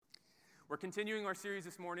We're continuing our series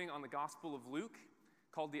this morning on the Gospel of Luke,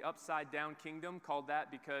 called the Upside Down Kingdom, called that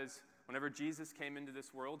because whenever Jesus came into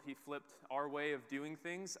this world, he flipped our way of doing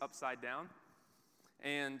things upside down.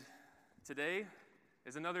 And today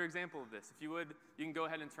is another example of this. If you would, you can go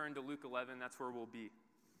ahead and turn to Luke 11. That's where we'll be.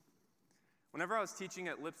 Whenever I was teaching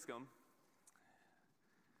at Lipscomb,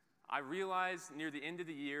 I realized near the end of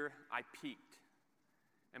the year, I peaked.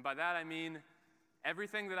 And by that I mean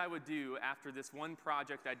everything that I would do after this one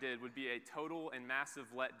project I did would be a total and massive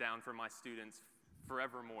letdown for my students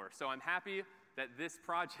forevermore. So I'm happy that this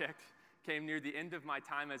project came near the end of my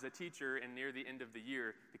time as a teacher and near the end of the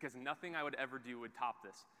year, because nothing I would ever do would top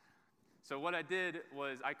this. So what I did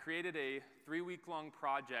was I created a 3-week-long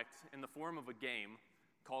project in the form of a game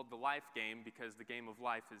called the Life Game, because the game of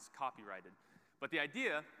life is copyrighted. But the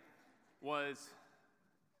idea was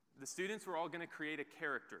the students were all going to create a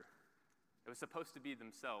character. It was supposed to be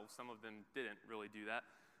themselves. Some of them didn't really do that.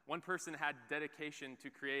 One person had dedication to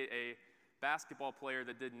create a basketball player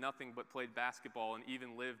that did nothing but played basketball and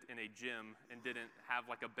even lived in a gym and didn't have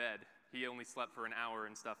like a bed. He only slept for an hour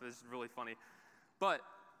and stuff. It was really funny. But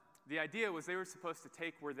the idea was they were supposed to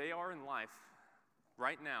take where they are in life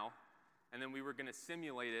right now, and then we were going to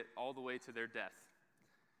simulate it all the way to their death.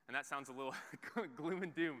 And that sounds a little gloom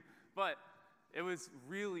and doom, but it was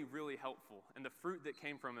really, really helpful, and the fruit that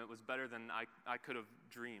came from it was better than I could have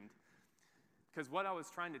dreamed. Because what I was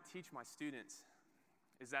trying to teach my students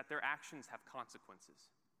is that their actions have consequences.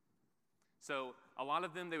 So a lot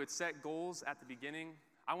of them, they would set goals at the beginning.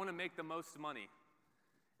 I want to make the most money.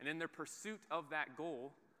 And in their pursuit of that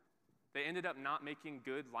goal, they ended up not making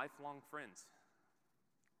good, lifelong friends.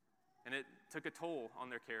 And it took a toll on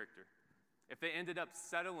their character. If they ended up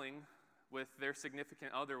settling with their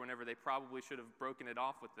significant other whenever they probably should have broken it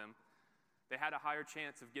off with them, they had a higher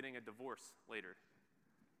chance of getting a divorce later.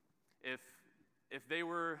 If they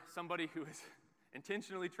were somebody who was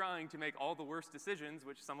intentionally trying to make all the worst decisions,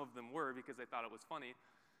 which some of them were because they thought it was funny,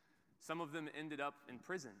 some of them ended up in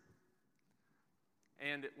prison.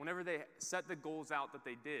 And whenever they set the goals out that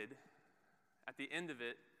they did, at the end of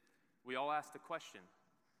it, we all asked the question,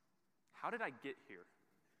 how did I get here?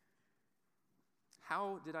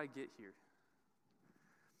 How did I get here?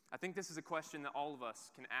 I think this is a question that all of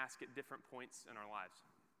us can ask at different points in our lives.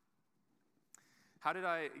 How did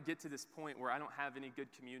I get to this point where I don't have any good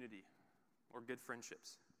community or good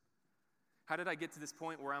friendships? How did I get to this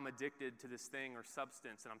point where I'm addicted to this thing or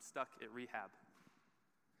substance and I'm stuck at rehab?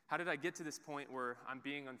 How did I get to this point where I'm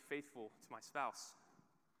being unfaithful to my spouse?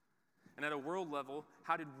 And at a world level,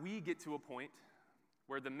 how did we get to a point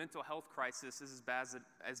where the mental health crisis is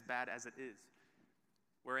as bad as it is?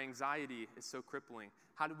 Where anxiety is so crippling?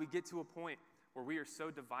 How did we get to a point where we are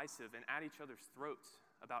so divisive and at each other's throats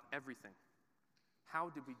about everything? How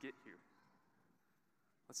did we get here?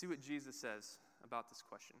 Let's see what Jesus says about this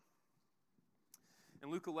question.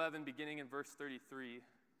 In Luke 11, beginning in verse 33,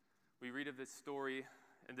 we read of this story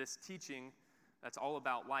and this teaching that's all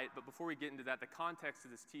about light. But before we get into that, the context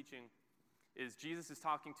of this teaching is Jesus is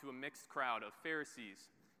talking to a mixed crowd of Pharisees.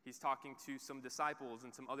 He's talking to some disciples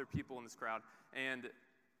and some other people in this crowd. And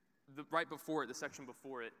right before it, the section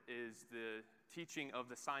before it, is the teaching of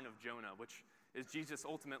the sign of Jonah, which is Jesus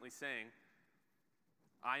ultimately saying,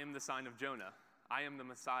 I am the sign of Jonah. I am the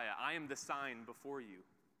Messiah. I am the sign before you,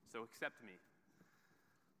 so accept me.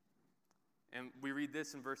 And we read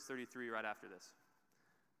this in verse 33 right after this.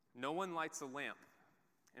 No one lights a lamp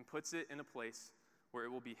and puts it in a place where it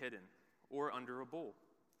will be hidden or under a bowl.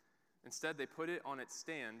 Instead, they put it on its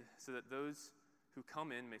stand so that those who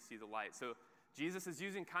come in may see the light. So Jesus is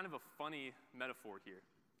using kind of a funny metaphor here.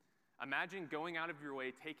 Imagine going out of your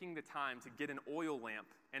way, taking the time to get an oil lamp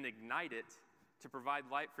and ignite it to provide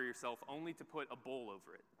light for yourself, only to put a bowl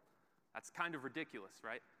over it. That's kind of ridiculous,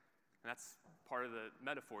 right? And that's part of the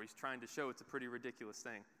metaphor. He's trying to show it's a pretty ridiculous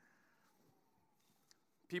thing.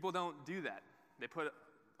 People don't do that. They put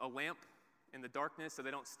a lamp in the darkness so they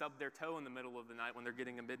don't stub their toe in the middle of the night when they're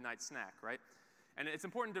getting a midnight snack, right? And it's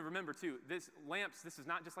important to remember, too, this is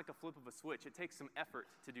not just like a flip of a switch. It takes some effort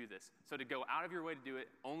to do this. So to go out of your way to do it,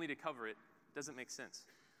 only to cover it, doesn't make sense.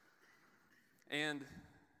 And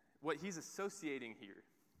what he's associating here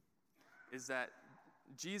is that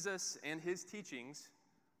Jesus and his teachings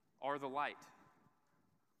are the light.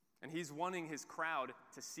 And he's wanting his crowd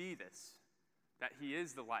to see this, that he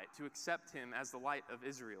is the light, to accept him as the light of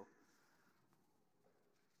Israel.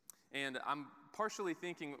 And I'm partially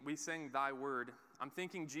thinking, we sang Thy Word, I'm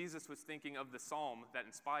thinking Jesus was thinking of the psalm that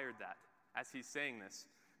inspired that as he's saying this.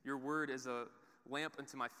 Your word is a lamp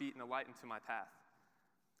unto my feet and a light unto my path.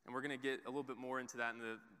 And we're going to get a little bit more into that in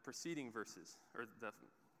the preceding verses, or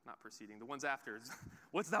not preceding, the ones after.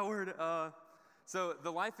 What's that word? So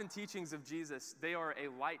the life and teachings of Jesus, they are a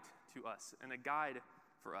light to us and a guide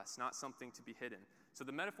for us, not something to be hidden. So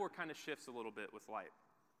the metaphor kind of shifts a little bit with light,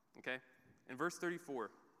 okay? In verse 34,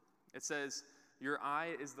 it says, your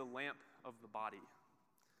eye is the lamp of the body.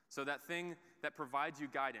 So that thing that provides you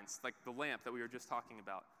guidance, like the lamp that we were just talking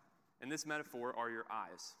about, in this metaphor are your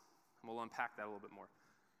eyes. And we'll unpack that a little bit more.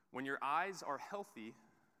 When your eyes are healthy,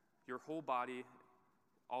 your whole body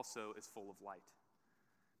also is full of light.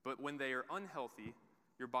 But when they are unhealthy,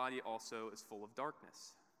 your body also is full of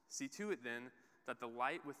darkness. See to it then that the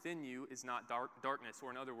light within you is not darkness, or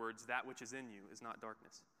in other words, that which is in you is not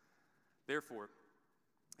darkness. Therefore,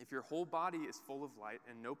 if your whole body is full of light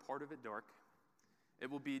and no part of it dark, it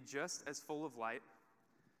will be just as full of light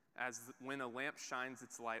as when a lamp shines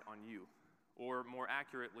its light on you, or more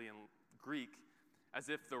accurately in Greek, as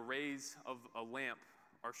if the rays of a lamp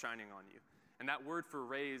are shining on you. And that word for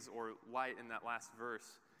rays or light in that last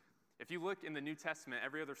verse, if you look in the New Testament,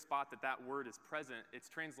 every other spot that word is present, it's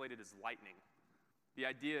translated as lightning. The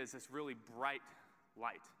idea is this really bright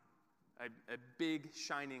light, a big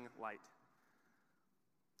shining light.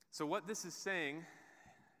 So what this is saying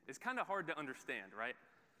is kind of hard to understand, right?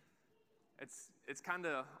 It's kind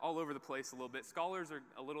of all over the place a little bit. Scholars are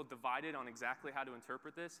a little divided on exactly how to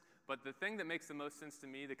interpret this, but the thing that makes the most sense to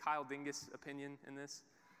me, the Kyle Dingus opinion in this,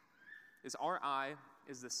 is our eye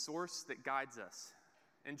is the source that guides us.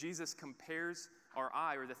 And Jesus compares our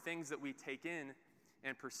eye, or the things that we take in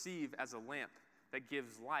and perceive, as a lamp that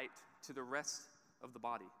gives light to the rest of the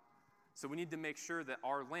body. So we need to make sure that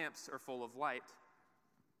our lamps are full of light,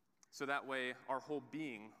 so that way our whole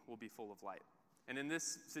being will be full of light. And in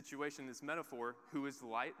this situation, this metaphor, who is the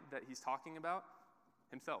light that he's talking about?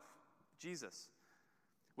 Himself, Jesus.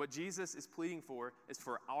 What Jesus is pleading for is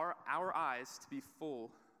for our eyes to be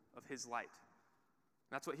full of his light.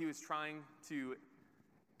 That's what he was trying to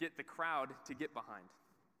get the crowd to get behind.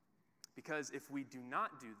 Because if we do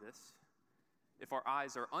not do this, if our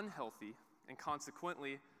eyes are unhealthy, and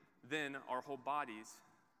consequently, then our whole bodies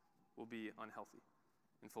will be unhealthy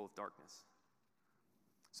and full of darkness.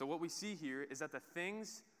 So what we see here is that the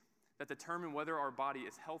things that determine whether our body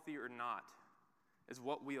is healthy or not is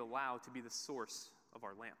what we allow to be the source of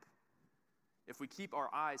our lamp. If we keep our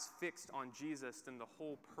eyes fixed on Jesus, then the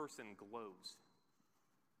whole person glows.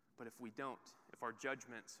 But if we don't, if our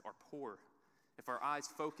judgments are poor, if our eyes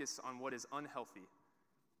focus on what is unhealthy,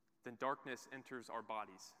 then darkness enters our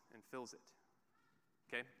bodies and fills it.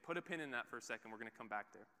 Okay? Put a pin in that for a second. We're going to come back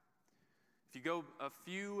there. If you go a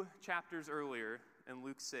few chapters earlier in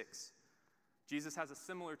Luke 6, Jesus has a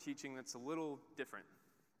similar teaching that's a little different.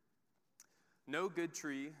 No good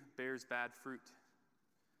tree bears bad fruit,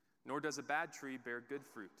 nor does a bad tree bear good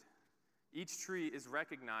fruit. Each tree is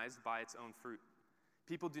recognized by its own fruit.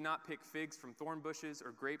 People do not pick figs from thorn bushes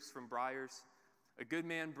or grapes from briars. A good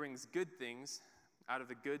man brings good things out of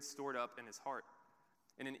the good stored up in his heart,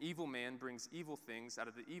 and an evil man brings evil things out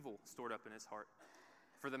of the evil stored up in his heart.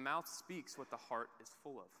 For the mouth speaks what the heart is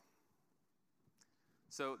full of.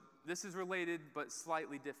 So this is related but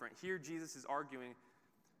slightly different. Here Jesus is arguing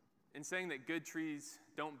in saying that good trees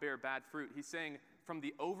don't bear bad fruit. He's saying from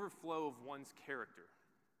the overflow of one's character,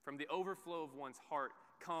 from the overflow of one's heart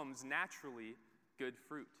comes naturally good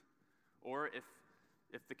fruit. Or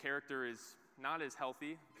if the character is not as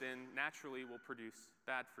healthy, then naturally will produce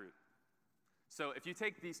bad fruit. So if you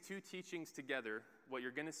take these two teachings together, what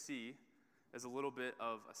you're going to see is a little bit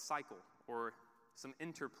of a cycle or some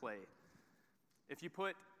interplay. If you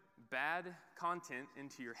put bad content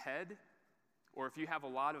into your head, or if you have a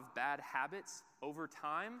lot of bad habits over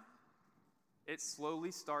time, it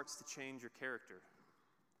slowly starts to change your character.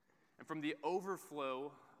 And from the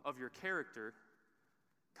overflow of your character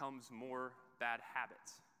comes more bad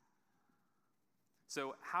habits.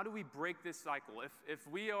 So how do we break this cycle? If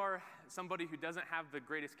we are somebody who doesn't have the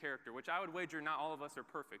greatest character, which I would wager not all of us are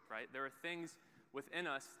perfect, right? There are things within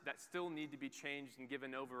us that still need to be changed and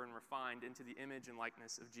given over and refined into the image and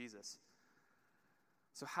likeness of Jesus.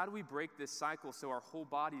 So how do we break this cycle so our whole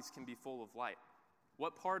bodies can be full of light?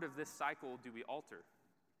 What part of this cycle do we alter?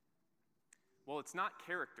 Well, it's not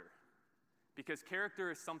character, because character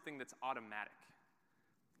is something that's automatic.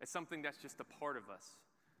 It's something that's just a part of us.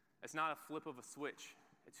 It's not a flip of a switch.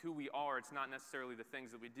 It's who we are. It's not necessarily the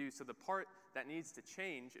things that we do. So the part that needs to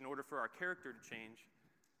change in order for our character to change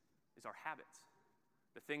is our habits,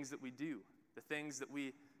 the things that we do, the things that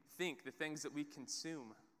we think, the things that we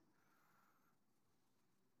consume.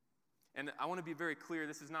 And I want to be very clear,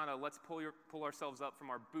 this is not a let's pull ourselves up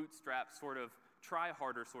from our bootstraps sort of try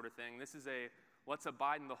harder sort of thing. This is a let's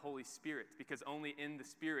abide in the Holy Spirit, because only in the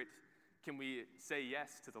Spirit can we say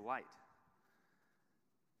yes to the light.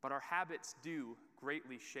 But our habits do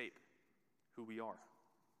greatly shape who we are.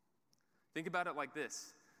 Think about it like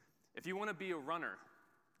this. If you want to be a runner,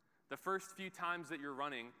 the first few times that you're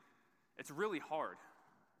running, it's really hard.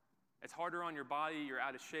 It's harder on your body, you're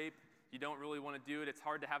out of shape, you don't really want to do it, it's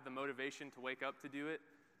hard to have the motivation to wake up to do it.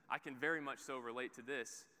 I can very much so relate to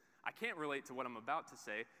this. I can't relate to what I'm about to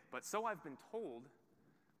say, but so I've been told,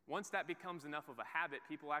 once that becomes enough of a habit,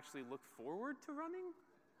 people actually look forward to running.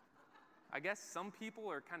 I guess some people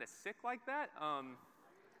are kind of sick like that.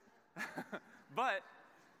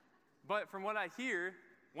 But from what I hear,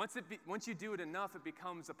 once you do it enough, it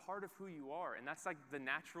becomes a part of who you are, and that's like the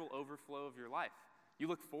natural overflow of your life. You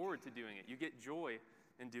look forward to doing it. You get joy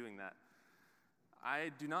in doing that.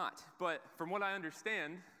 I do not, but from what I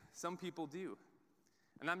understand, some people do.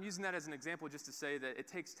 And I'm using that as an example just to say that it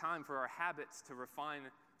takes time for our habits to refine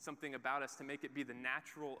something about us to make it be the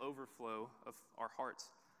natural overflow of our hearts.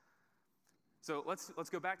 So let's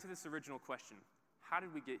go back to this original question. How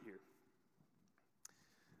did we get here?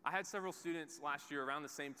 I had several students last year around the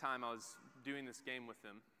same time I was doing this game with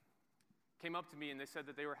them, came up to me and they said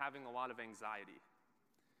that they were having a lot of anxiety.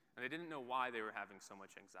 And they didn't know why they were having so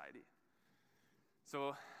much anxiety.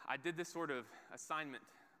 So I did this sort of assignment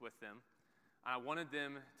with them. I wanted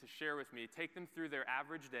them to share with me, take them through their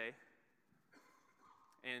average day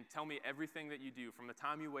and tell me everything that you do from the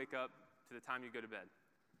time you wake up to the time you go to bed.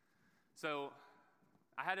 So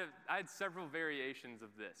I had several variations of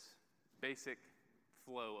this basic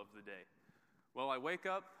flow of the day. Well, I wake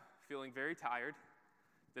up feeling very tired.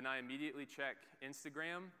 Then I immediately check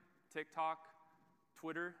Instagram, TikTok,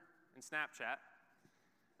 Twitter, and Snapchat.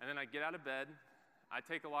 And then I get out of bed. I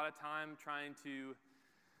take a lot of time trying to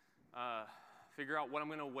figure out what I'm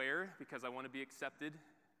going to wear because I want to be accepted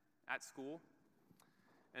at school.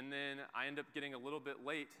 And then I end up getting a little bit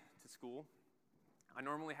late to school. I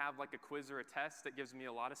normally have like a quiz or a test that gives me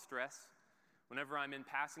a lot of stress. Whenever I'm in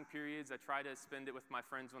passing periods, I try to spend it with my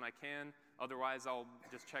friends when I can. Otherwise, I'll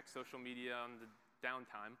just check social media on the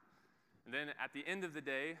downtime. And then at the end of the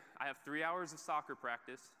day, I have 3 hours of soccer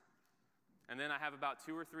practice. And then I have about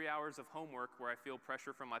 2 or 3 hours of homework where I feel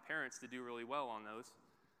pressure from my parents to do really well on those.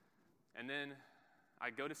 And then I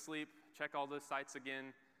go to sleep, check all those sites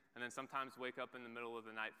again, and then sometimes wake up in the middle of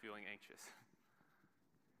the night feeling anxious.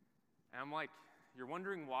 And I'm like, you're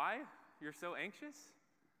wondering why you're so anxious?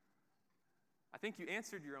 I think you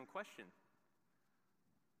answered your own question.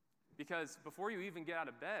 Because before you even get out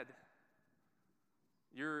of bed,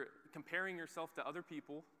 you're comparing yourself to other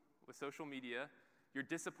people with social media. You're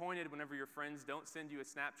disappointed whenever your friends don't send you a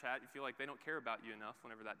Snapchat. You feel like they don't care about you enough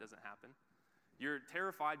whenever that doesn't happen. You're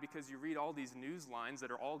terrified because you read all these news lines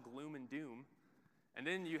that are all gloom and doom. And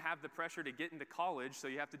then you have the pressure to get into college, so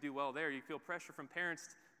you have to do well there. You feel pressure from parents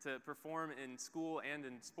to perform in school and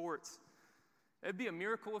in sports. It'd be a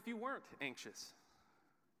miracle if you weren't anxious.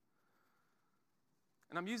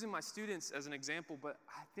 And I'm using my students as an example, but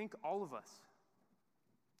I think all of us,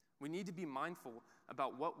 we need to be mindful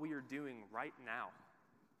about what we are doing right now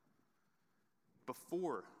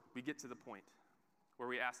before we get to the point where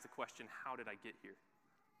we ask the question, how did I get here?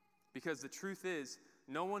 Because the truth is,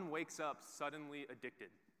 no one wakes up suddenly addicted.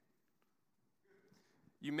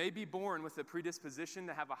 You may be born with a predisposition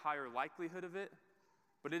to have a higher likelihood of it,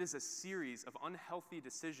 but it is a series of unhealthy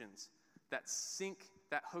decisions that sink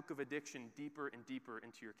that hook of addiction deeper and deeper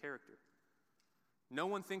into your character. No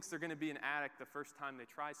one thinks they're going to be an addict the first time they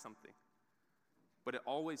try something, but it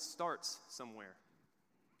always starts somewhere.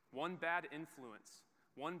 One bad influence,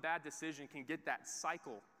 one bad decision can get that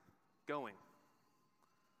cycle going.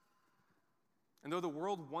 And though the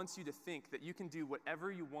world wants you to think that you can do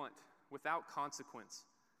whatever you want without consequence,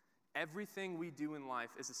 everything we do in life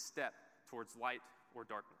is a step towards light or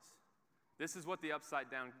darkness. This is what the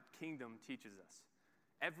upside-down kingdom teaches us.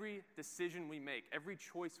 Every decision we make, every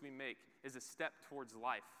choice we make is a step towards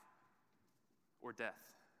life or death.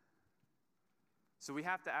 So we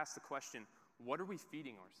have to ask the question, what are we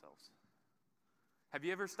feeding ourselves? Have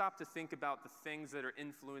you ever stopped to think about the things that are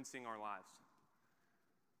influencing our lives?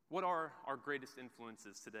 What are our greatest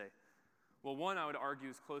influences today? Well, one I would argue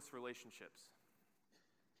is close relationships,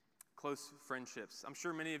 close friendships. I'm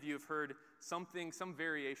sure many of you have heard some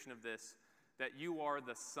variation of this, that you are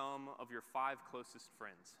the sum of your 5 closest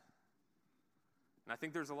friends. And I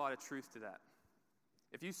think there's a lot of truth to that.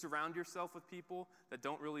 If you surround yourself with people that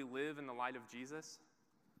don't really live in the light of Jesus,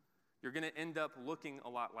 you're going to end up looking a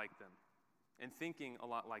lot like them, and thinking a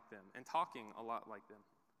lot like them, and talking a lot like them.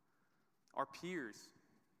 Our peers,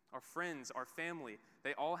 our friends, our family,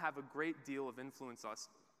 they all have a great deal of influence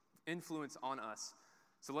on us.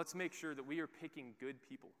 So let's make sure that we are picking good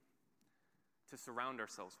people. to surround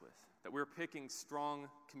ourselves with, that we're picking strong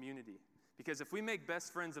community. Because if we make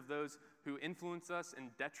best friends of those who influence us in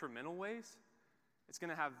detrimental ways, it's going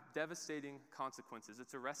to have devastating consequences.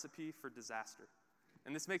 It's a recipe for disaster.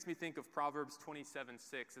 And this makes me think of Proverbs 27:6.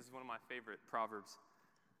 This is one of my favorite Proverbs.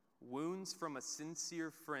 Wounds from a sincere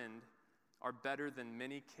friend are better than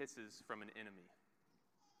many kisses from an enemy.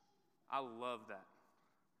 I love that.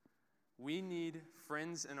 We need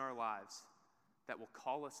friends in our lives that will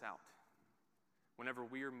call us out whenever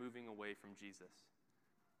we are moving away from Jesus.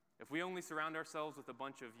 If we only surround ourselves with a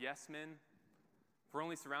bunch of yes men, if we're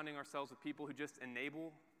only surrounding ourselves with people who just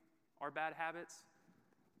enable our bad habits,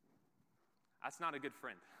 that's not a good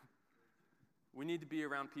friend. We need to be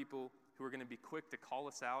around people who are going to be quick to call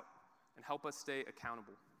us out and help us stay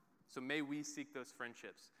accountable. So may we seek those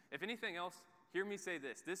friendships. If anything else, hear me say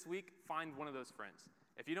this. This week, find one of those friends.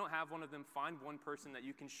 If you don't have one of them, find one person that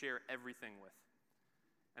you can share everything with,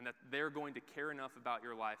 and that they're going to care enough about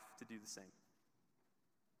your life to do the same.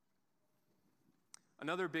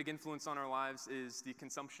 Another big influence on our lives is the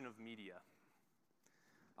consumption of media.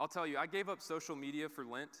 I'll tell you, I gave up social media for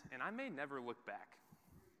Lent, and I may never look back.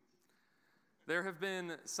 There have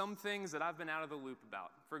been some things that I've been out of the loop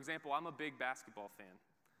about. For example, I'm a big basketball fan.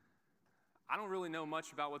 I don't really know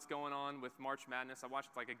much about what's going on with March Madness. I watched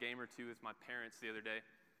like a game or two with my parents the other day.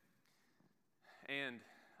 And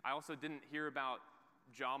I also didn't hear about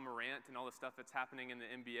Ja Morant and all the stuff that's happening in the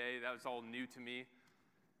NBA. That was all new to me.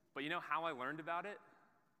 But you know how I learned about it?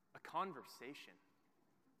 A conversation.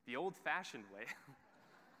 The old-fashioned way.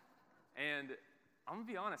 And I'm going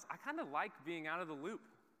to be honest, I kind of like being out of the loop.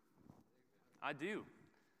 I do.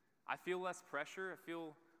 I feel less pressure. I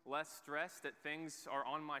feel less stressed that things are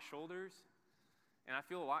on my shoulders. And I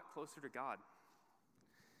feel a lot closer to God.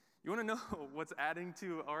 You want to know what's adding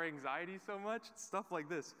to our anxiety so much? Stuff like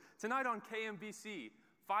this. Tonight on KMBC,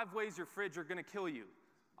 5 ways your fridge are going to kill you.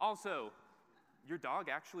 Also, your dog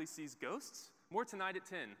actually sees ghosts? More tonight at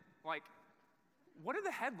 10. Like, what are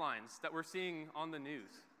the headlines that we're seeing on the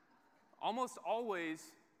news? Almost always,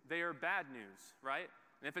 they are bad news, right?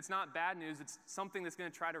 And if it's not bad news, it's something that's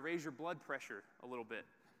going to try to raise your blood pressure a little bit.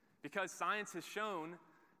 Because science has shown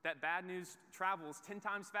that bad news travels 10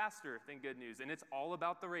 times faster than good news, and it's all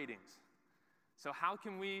about the ratings. So how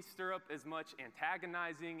can we stir up as much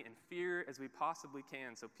antagonizing and fear as we possibly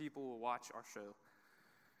can so people will watch our show?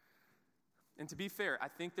 And to be fair, I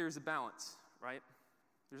think there's a balance, right?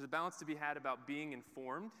 There's a balance to be had about being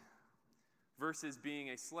informed versus being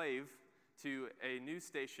a slave to a news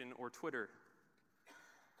station or Twitter.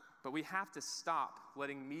 But we have to stop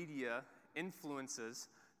letting media influences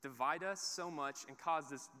divide us so much and cause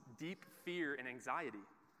this deep fear and anxiety.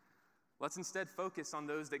 Let's instead focus on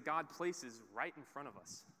those that God places right in front of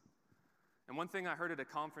us. And one thing I heard at a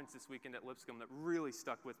conference this weekend at Lipscomb that really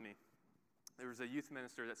stuck with me, there was a youth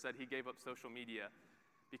minister that said he gave up social media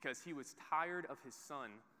because he was tired of his son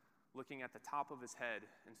looking at the top of his head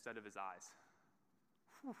instead of his eyes.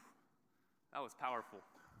 Whew, that was powerful.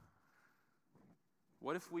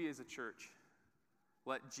 What if we as a church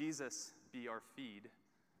let Jesus be our feed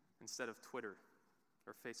instead of Twitter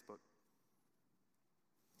or Facebook?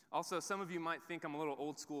 Also, some of you might think I'm a little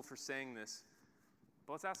old school for saying this,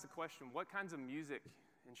 but let's ask the question, what kinds of music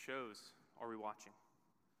and shows are we watching?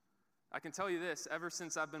 I can tell you this, ever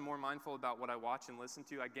since I've been more mindful about what I watch and listen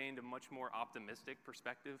to, I gained a much more optimistic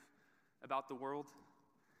perspective about the world.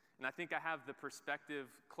 And I think I have the perspective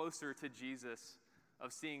closer to Jesus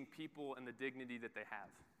of seeing people and the dignity that they have.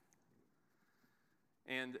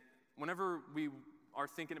 And whenever we are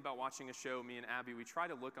thinking about watching a show, me and Abby, we try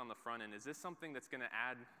to look on the front end. Is this something that's going to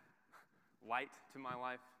add light to my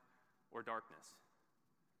life or darkness?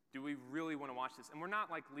 Do we really want to watch this? And we're not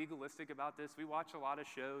like legalistic about this. We watch a lot of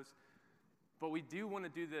shows, but we do want to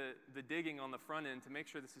do the digging on the front end to make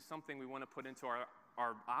sure this is something we want to put into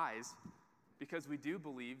our eyes, because we do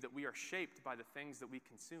believe that we are shaped by the things that we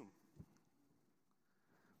consume.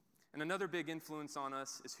 And another big influence on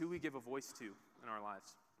us is who we give a voice to in our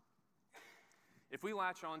lives. If we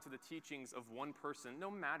latch on to the teachings of one person, no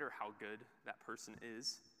matter how good that person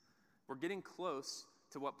is, we're getting close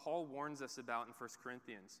to what Paul warns us about in 1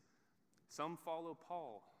 Corinthians. Some follow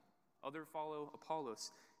Paul, others follow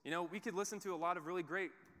Apollos. You know, we could listen to a lot of really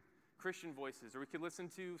great Christian voices, or we could listen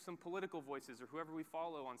to some political voices, or whoever we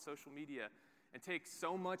follow on social media, and take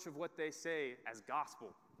so much of what they say as gospel,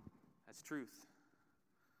 as truth.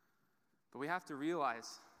 But we have to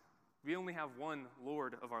realize we only have one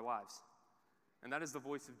Lord of our lives, and that is the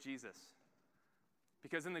voice of Jesus.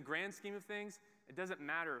 Because in the grand scheme of things, it doesn't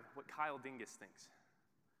matter what Kyle Dingus thinks.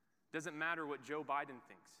 It doesn't matter what Joe Biden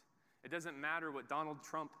thinks. It doesn't matter what Donald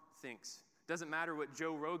Trump thinks. It doesn't matter what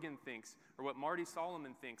Joe Rogan thinks or what Marty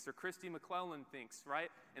Solomon thinks or Christy McClellan thinks, right?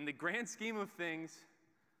 In the grand scheme of things,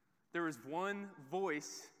 there is one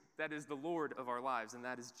voice that is the Lord of our lives, and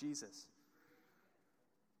that is Jesus.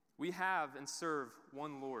 We have and serve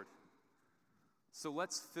one Lord. So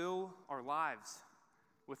let's fill our lives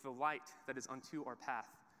with the light that is unto our path.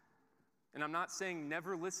 And I'm not saying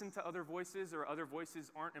never listen to other voices or other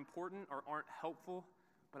voices aren't important or aren't helpful,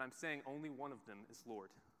 but I'm saying only one of them is Lord.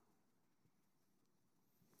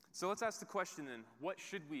 So let's ask the question then, what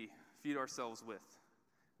should we feed ourselves with?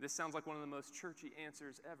 This sounds like one of the most churchy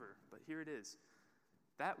answers ever, but here it is.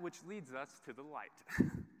 That which leads us to the light.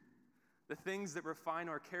 The things that refine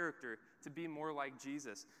our character to be more like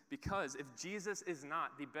Jesus. Because if Jesus is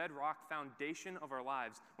not the bedrock foundation of our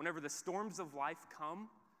lives, whenever the storms of life come,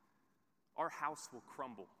 our house will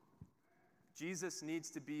crumble. Jesus needs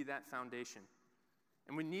to be that foundation.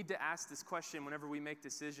 And we need to ask this question whenever we make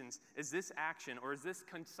decisions. Is this action or is this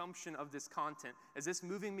consumption of this content, is this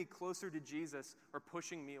moving me closer to Jesus or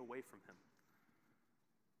pushing me away from him?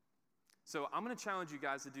 So I'm going to challenge you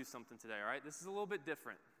guys to do something today, all right? This is a little bit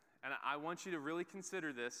different. And I want you to really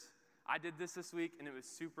consider this. I did this week, and it was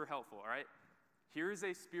super helpful, all right? Here is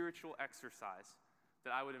a spiritual exercise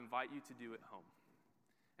that I would invite you to do at home.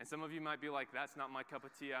 And some of you might be like, that's not my cup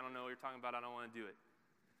of tea. I don't know what you're talking about. I don't want to do it.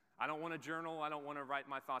 I don't want to journal. I don't want to write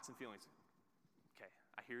my thoughts and feelings. Okay,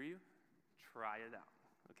 I hear you. Try it out,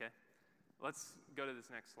 okay? Let's go to this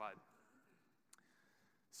next slide.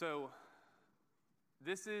 So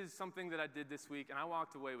this is something that I did this week, and I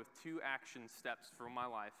walked away with 2 action steps from my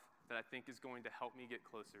life that I think is going to help me get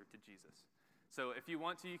closer to Jesus. So if you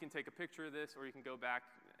want to, you can take a picture of this, or you can go back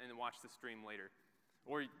and watch the stream later.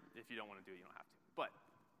 Or if you don't want to do it, you don't have to. But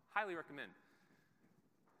highly recommend.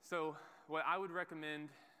 So what I would recommend,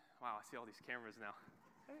 wow, I see all these cameras now.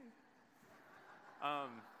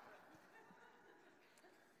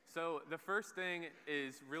 So the first thing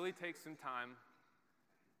is really take some time,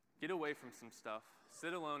 get away from some stuff,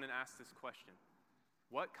 sit alone and ask this question.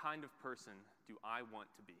 What kind of person do I want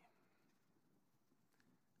to be?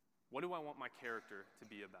 What do I want my character to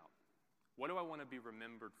be about? What do I want to be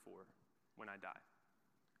remembered for when I die?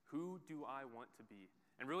 Who do I want to be?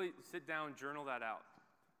 And really sit down, journal that out,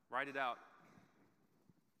 write it out.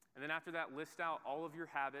 And then after that, list out all of your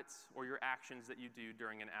habits or your actions that you do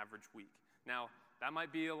during an average week. Now, that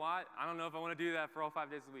might be a lot. I don't know if I want to do that for all 5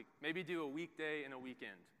 days of the week. Maybe do a weekday and a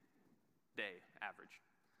weekend day average.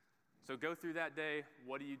 So go through that day.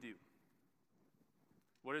 What do you do?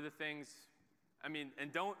 What are the things? And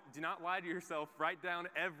do not lie to yourself. Write down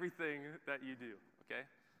everything that you do, okay?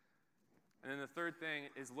 And then the third thing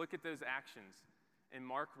is look at those actions and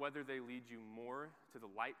mark whether they lead you more to the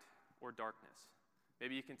light or darkness.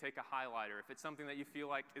 Maybe you can take a highlighter. If it's something that you feel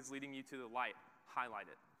like is leading you to the light, highlight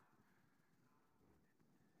it.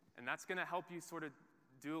 And that's going to help you sort of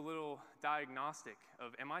do a little diagnostic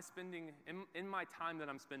of, am I spending, in my time that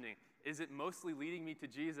I'm spending, is it mostly leading me to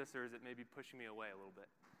Jesus, or is it maybe pushing me away a little bit?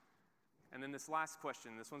 And then this last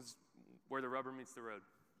question, this one's where the rubber meets the road.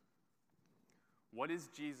 What is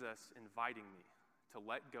Jesus inviting me to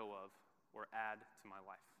let go of or add to my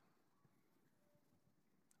life?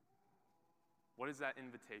 What is that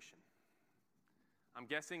invitation? I'm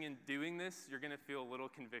guessing in doing this, you're going to feel a little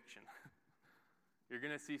conviction. You're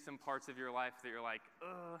going to see some parts of your life that you're like,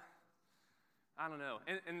 I don't know.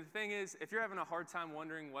 And the thing is, if you're having a hard time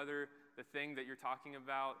wondering whether the thing that you're talking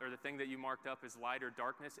about or the thing that you marked up is light or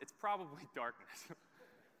darkness, it's probably darkness.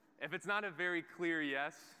 If it's not a very clear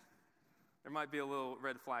yes, there might be a little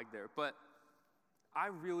red flag there. But I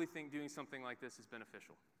really think doing something like this is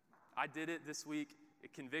beneficial. I did it this week.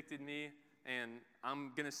 It convicted me, and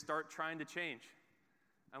I'm going to start trying to change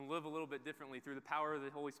and live a little bit differently through the power of the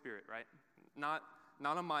Holy Spirit, right? Not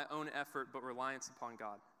on my own effort, but reliance upon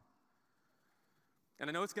God. And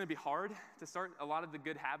I know it's going to be hard to start a lot of the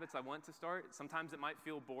good habits I want to start. Sometimes it might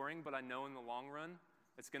feel boring, but I know in the long run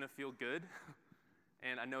it's going to feel good,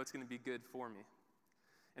 and I know it's going to be good for me.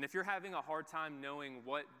 And if you're having a hard time knowing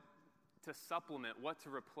what to supplement, what to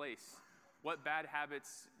replace, what bad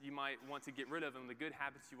habits you might want to get rid of, and the good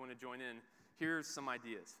habits you want to join in, here's some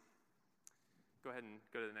ideas. Go ahead and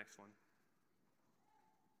go to the next one.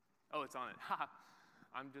 Oh, it's on it.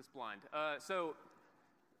 I'm just blind. So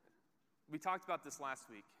we talked about this last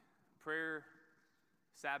week. Prayer,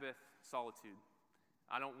 Sabbath, solitude.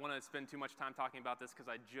 I don't want to spend too much time talking about this because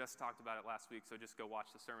I just talked about it last week, so just go watch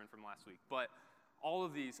the sermon from last week. But all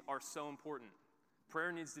of these are so important.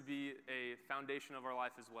 Prayer needs to be a foundation of our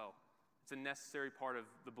life as well. It's a necessary part of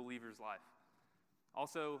the believer's life.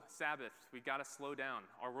 Also, Sabbath, we got to slow down.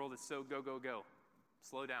 Our world is so go, go, go.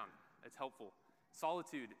 Slow down. It's helpful.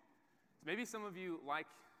 Solitude. Maybe some of you like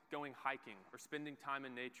going hiking or spending time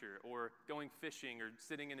in nature or going fishing or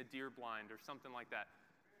sitting in a deer blind or something like that.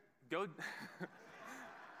 Go,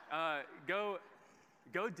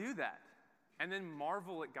 go do that. And then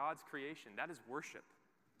marvel at God's creation. That is worship.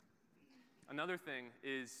 Another thing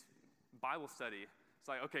is Bible study. It's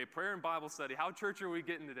like, okay, prayer and Bible study. How church are we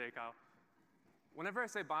getting today, Kyle? Whenever I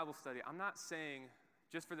say Bible study, I'm not saying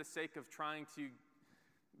just for the sake of trying to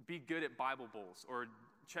be good at Bible bowls or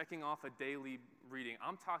checking off a daily reading.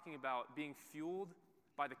 I'm talking about being fueled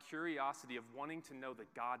by the curiosity of wanting to know the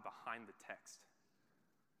God behind the text.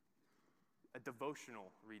 A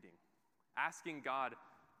devotional reading. Asking God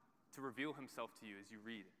to reveal himself to you as you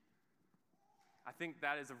read. I think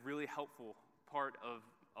that is a really helpful part of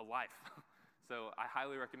a life. So I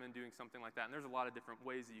highly recommend doing something like that. And there's a lot of different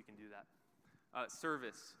ways that you can do that.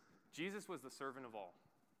 Service. Jesus was the servant of all.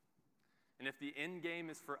 And if the end game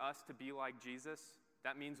is for us to be like Jesus,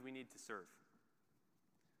 that means we need to serve.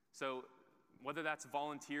 So whether that's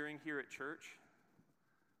volunteering here at church,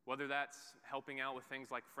 whether that's helping out with things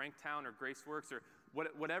like Franktown or Graceworks or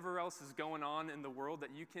whatever else is going on in the world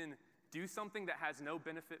that you can do something that has no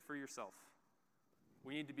benefit for yourself,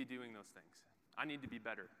 we need to be doing those things. I need to be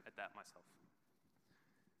better at that myself.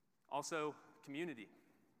 Also, community.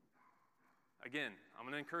 Again, I'm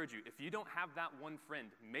going to encourage you, if you don't have that one friend,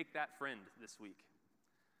 make that friend this week.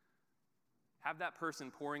 Have that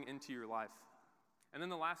person pouring into your life. And then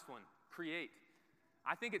the last one, create.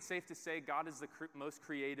 I think it's safe to say God is the most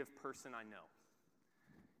creative person I know.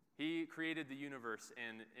 He created the universe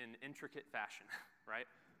in intricate fashion, right?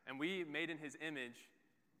 And we, made in his image,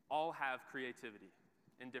 all have creativity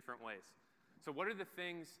in different ways. So what are the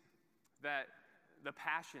things that, the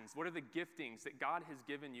passions, what are the giftings that God has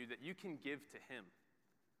given you that you can give to him?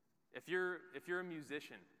 If you're a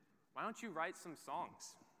musician, why don't you write some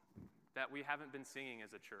songs that we haven't been singing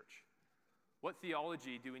as a church? What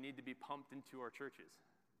theology do we need to be pumped into our churches?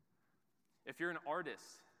 If you're an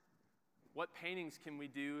artist, what paintings can we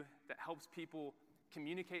do that helps people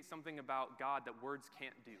communicate something about God that words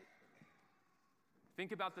can't do?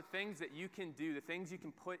 Think about the things that you can do, the things you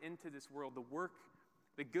can put into this world, the work,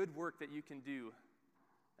 the good work that you can do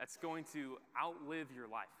that's going to outlive your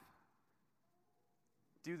life.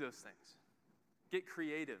 Do those things. Get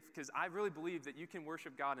creative, because I really believe that you can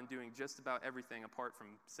worship God in doing just about everything apart from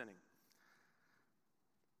sinning.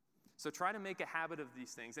 So try to make a habit of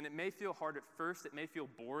these things. And it may feel hard at first, it may feel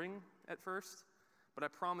boring at first, but I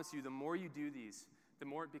promise you, the more you do these, the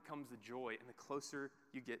more it becomes a joy and the closer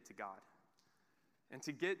you get to God. And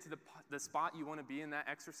to get to the spot you want to be in that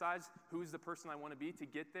exercise, who's the person I want to be, to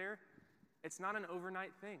get there, it's not an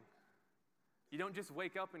overnight thing. You don't just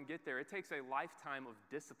wake up and get there. It takes a lifetime of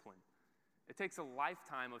discipline. It takes a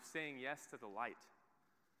lifetime of saying yes to the light.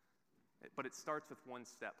 But it starts with one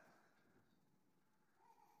step.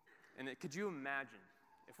 And could you imagine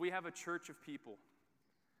if we have a church of people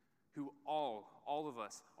who all of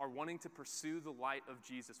us are wanting to pursue the light of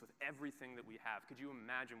Jesus with everything that we have? Could you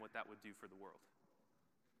imagine what that would do for the world?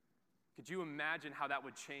 Could you imagine how that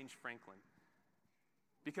would change Franklin?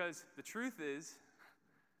 Because the truth is,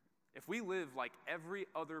 if we live like every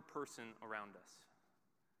other person around us,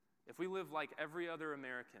 if we live like every other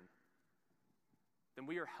American, then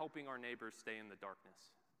we are helping our neighbors stay in the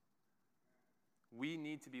darkness. We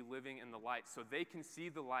need to be living in the light so they can see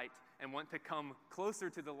the light and want to come closer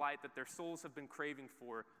to the light that their souls have been craving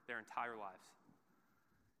for their entire lives.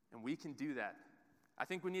 And we can do that. I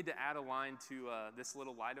think we need to add a line to this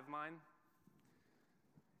little light of mine.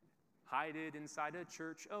 Hide it inside a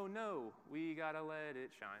church. Oh no, we gotta let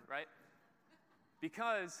it shine, right?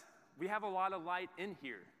 Because we have a lot of light in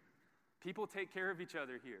here. People take care of each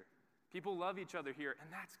other here. People love each other here,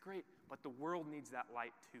 and that's great, but the world needs that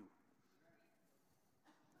light too.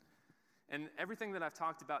 And everything that I've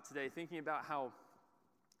talked about today, thinking about how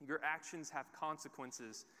your actions have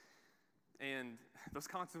consequences, and those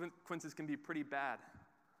consequences can be pretty bad.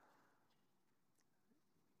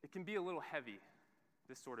 It can be a little heavy,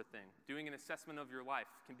 this sort of thing. Doing an assessment of your life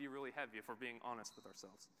can be really heavy if we're being honest with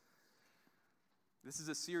ourselves. This is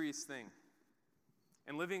a serious thing.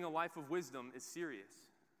 And living a life of wisdom is serious.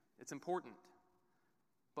 It's important.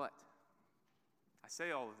 But I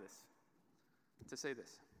say all of this to say this.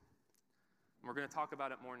 And we're going to talk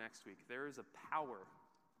about it more next week. There is a power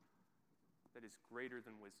that is greater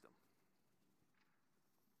than wisdom.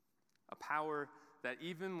 A power that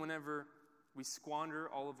even whenever we squander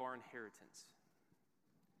all of our inheritance,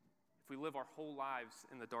 if we live our whole lives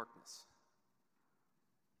in the darkness,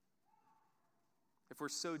 if we're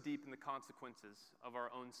so deep in the consequences of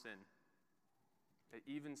our own sin, that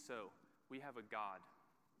even so, we have a God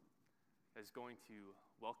that is going to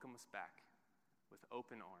welcome us back with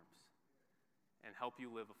open arms and help you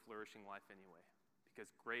live a flourishing life anyway,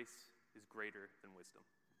 because grace is greater than wisdom.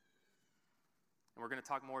 And we're going to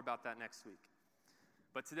talk more about that next week.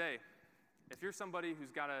 But today, if you're somebody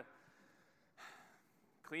who's got to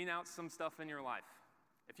clean out some stuff in your life,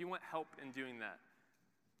 if you want help in doing that,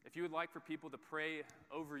 if you would like for people to pray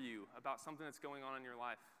over you about something that's going on in your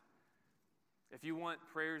life, if you want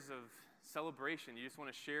prayers of celebration, you just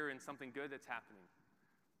want to share in something good that's happening,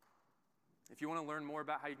 if you want to learn more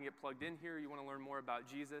about how you can get plugged in here, you want to learn more about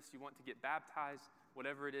Jesus, you want to get baptized,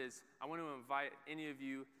 whatever it is, I want to invite any of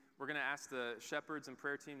you. We're going to ask the shepherds and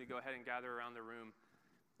prayer team to go ahead and gather around the room.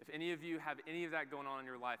 If any of you have any of that going on in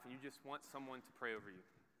your life and you just want someone to pray over you,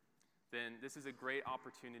 then this is a great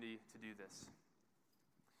opportunity to do this.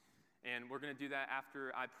 And we're going to do that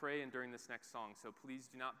after I pray and during this next song. So please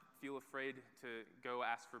do not feel afraid to go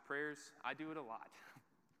ask for prayers. I do it a lot.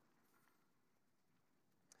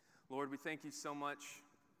 Lord, we thank you so much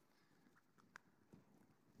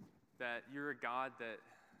that you're a God that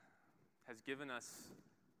has given us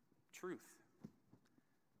truth.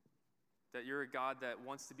 That you're a God that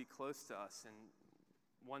wants to be close to us and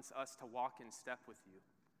wants us to walk in step with you.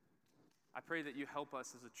 I pray that you help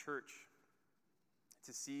us as a church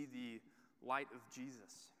to see the light of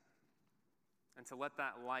Jesus and to let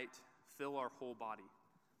that light fill our whole body.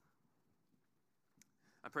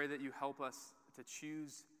 I pray that you help us to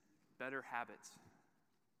choose better habits.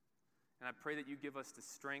 And I pray that you give us the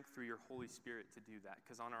strength through your Holy Spirit to do that,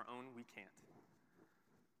 because on our own we can't.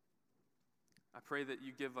 I pray that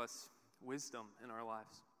you give us wisdom in our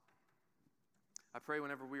lives. I pray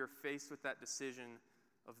whenever we are faced with that decision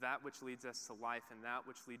of that which leads us to life and that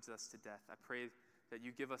which leads us to death, I pray that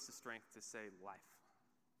you give us the strength to say life.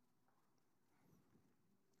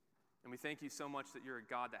 And we thank you so much that you're a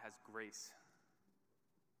God that has grace.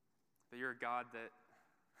 That you're a God that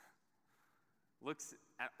looks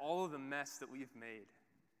at all of the mess that we've made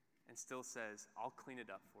and still says, I'll clean it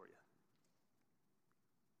up for you.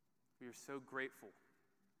 We are so grateful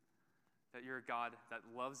that you're a God that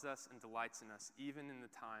loves us and delights in us, even in the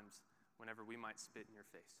times whenever we might spit in your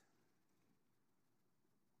face.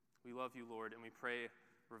 We love you, Lord, and we pray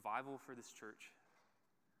revival for this church.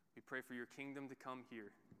 We pray for your kingdom to come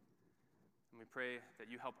here. And we pray that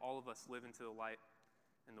you help all of us live into the light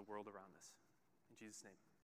in the world around us. In Jesus' name.